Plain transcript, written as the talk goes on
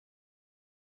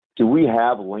Do we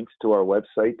have links to our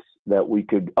websites that we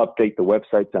could update the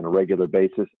websites on a regular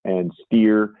basis and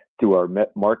steer to our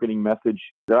marketing message?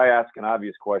 Did I ask an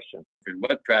obvious question?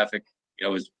 Web traffic,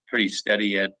 is pretty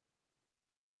steady at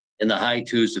in the high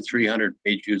 2s to 300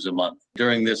 page views a month.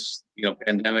 During this,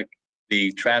 pandemic,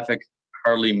 the traffic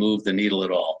hardly moved the needle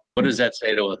at all. What does that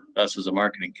say to us as a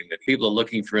marketing committee? People are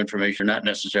looking for information, not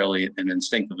necessarily and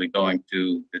instinctively going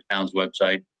to the town's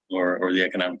website or the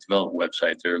economic development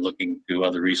website. They're looking to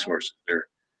other resources.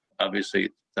 Obviously,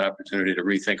 it's an opportunity to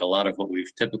rethink a lot of what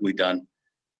we've typically done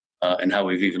and how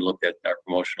we've even looked at our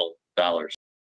promotional dollars.